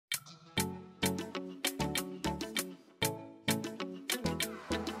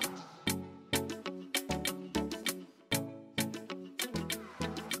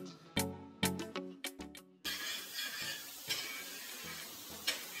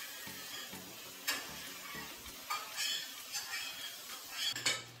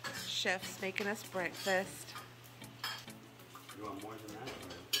Chef's making us breakfast. You want more than that?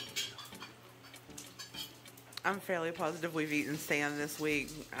 I'm fairly positive we've eaten sand this week.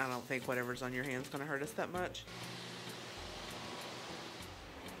 I don't think whatever's on your hand's gonna hurt us that much.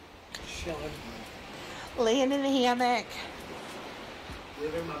 Chilling. Laying in the hammock.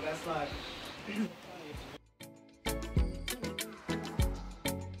 Living my best life.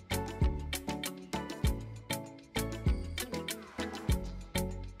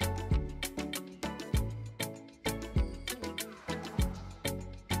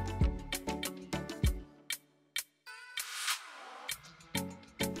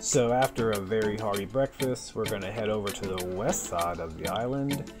 So after a very hearty breakfast, we're going to head over to the west side of the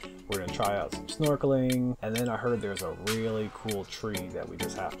island. We're going to try out some snorkeling, and then I heard there's a really cool tree that we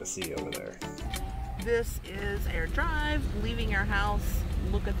just have to see over there. This is our drive, leaving our house.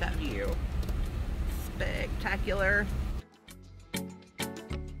 Look at that view. Spectacular. I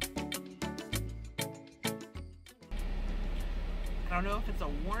don't know if it's a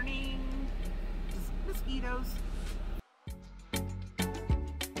warning. Just mosquitoes.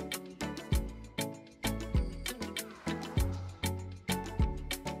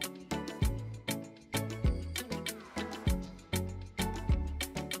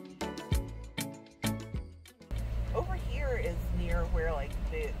 Over here is near where like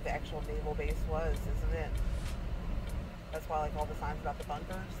the actual naval base was, isn't it? That's why like all the signs about the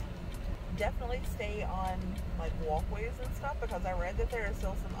bunkers. Definitely stay on like walkways and stuff because I read that there are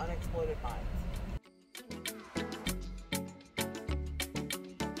still some unexploded mines.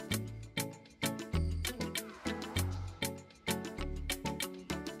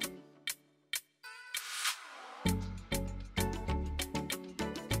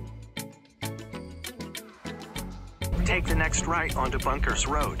 Take the next right onto Bunkers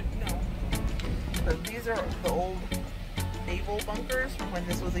Road. No. But these are the old naval bunkers from when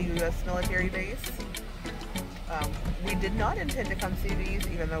this was a U.S. military base. We did not intend to come see these,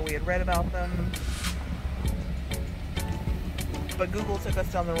 even though we had read about them. But Google took us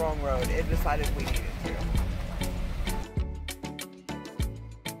down the wrong road. It decided we needed to.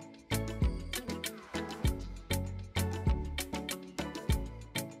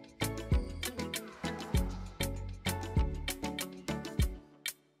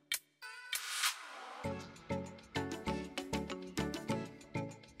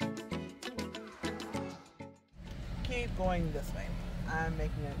 Keep going this way. I'm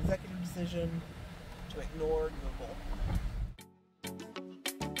making an executive decision to ignore Google.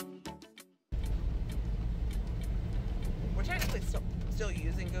 We're technically still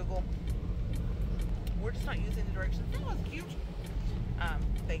using Google. We're just not using the directions that was cute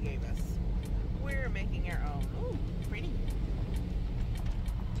they gave us. We're making our own. Ooh, pretty.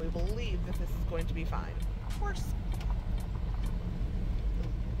 We believe that this is going to be fine. Of course,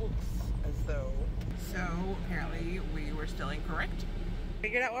 it looks as though. So apparently we were still incorrect.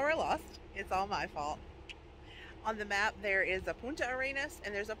 Figured out where we're lost. It's all my fault. On the map there is a Punta Arenas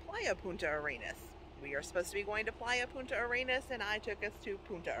and there's a Playa Punta Arenas. We are supposed to be going to Playa Punta Arenas and I took us to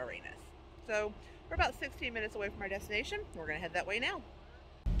Punta Arenas. So we're about 16 minutes away from our destination. We're gonna head that way now.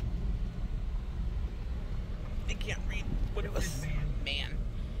 I can't read what it was. Man.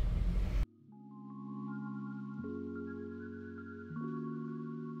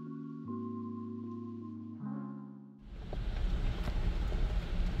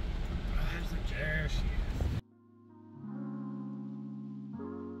 There she is.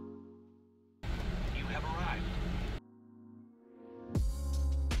 You have arrived.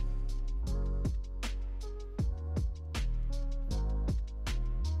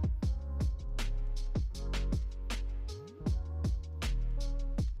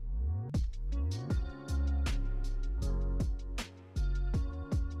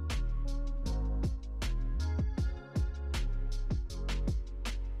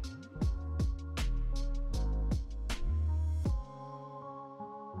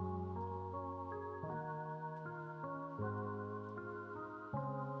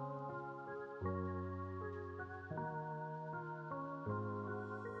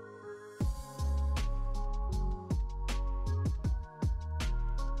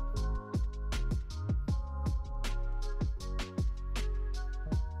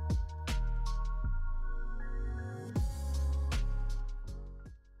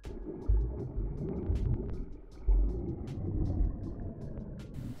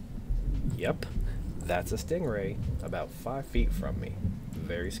 Yep, that's a stingray about 5 feet from me.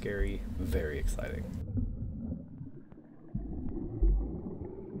 Very scary, very exciting.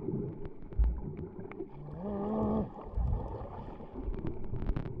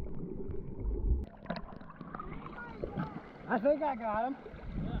 I think I got him.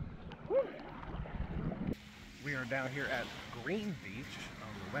 We are down here at Green Beach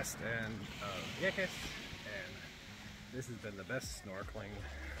on the west end of Vieques, and this has been the best snorkeling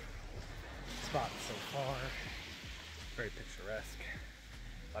spot so far. Very picturesque.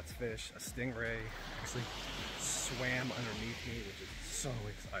 Lots of fish, a stingray actually swam underneath me, which is so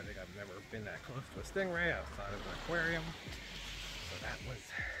exciting. I've never been that close to a stingray outside of an aquarium. So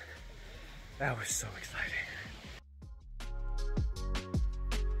that was so exciting.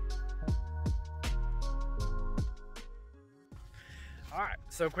 Alright,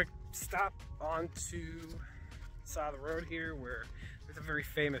 so quick stop onto the side of the road here where there's a very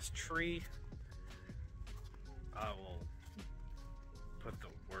famous tree. I will put the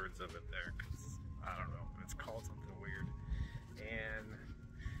words of it there because I don't know, but it's called something weird. And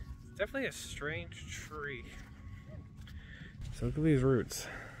it's definitely a strange tree. So look at these roots.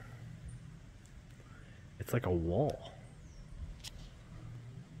 It's like a wall.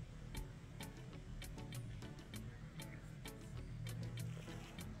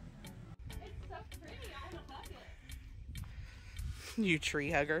 You tree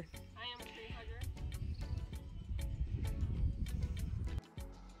hugger. I am a tree hugger.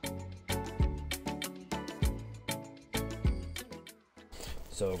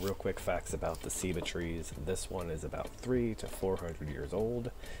 So real quick facts about the Ceiba trees. This one is about 300 to 400 years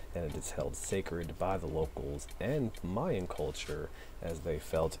old, and it is held sacred by the locals and Mayan culture as they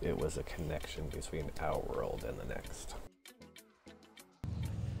felt it was a connection between our world and the next.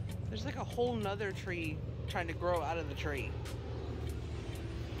 There's like a whole nother tree trying to grow out of the tree.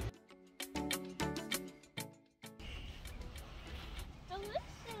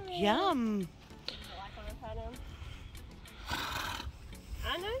 Yum.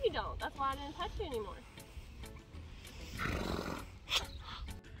 I know you don't. That's why I didn't touch you anymore.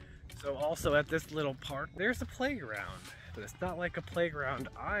 So also at this little park, there's a playground, but it's not like a playground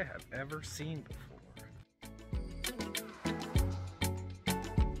I have ever seen before.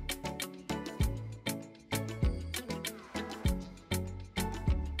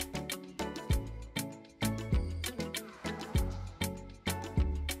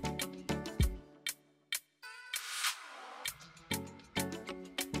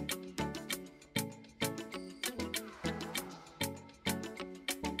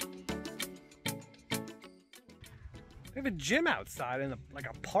 They have a gym outside in like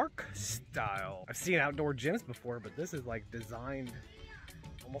a park style. I've seen outdoor gyms before, but this is like designed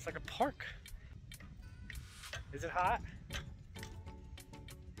almost like a park. Is it hot?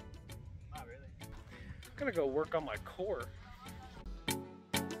 Not really. I'm gonna go work on my core. It's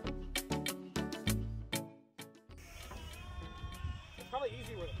probably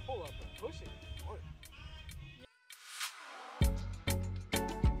easier with a pull-up than pushing.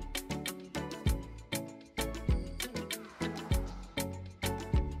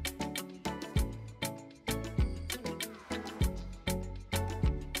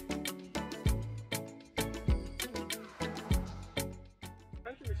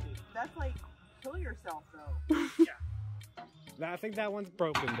 That's like kill yourself though. Yeah. I think that one's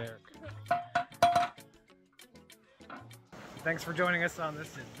broken, Derek. Thanks for joining us on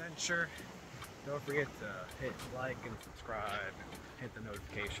this adventure. Don't forget to hit like and subscribe and hit the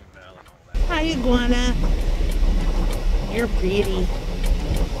notification bell and all that. Hi, iguana. You're pretty.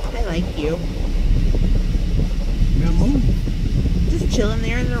 I like you. Just chilling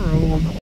there in the room.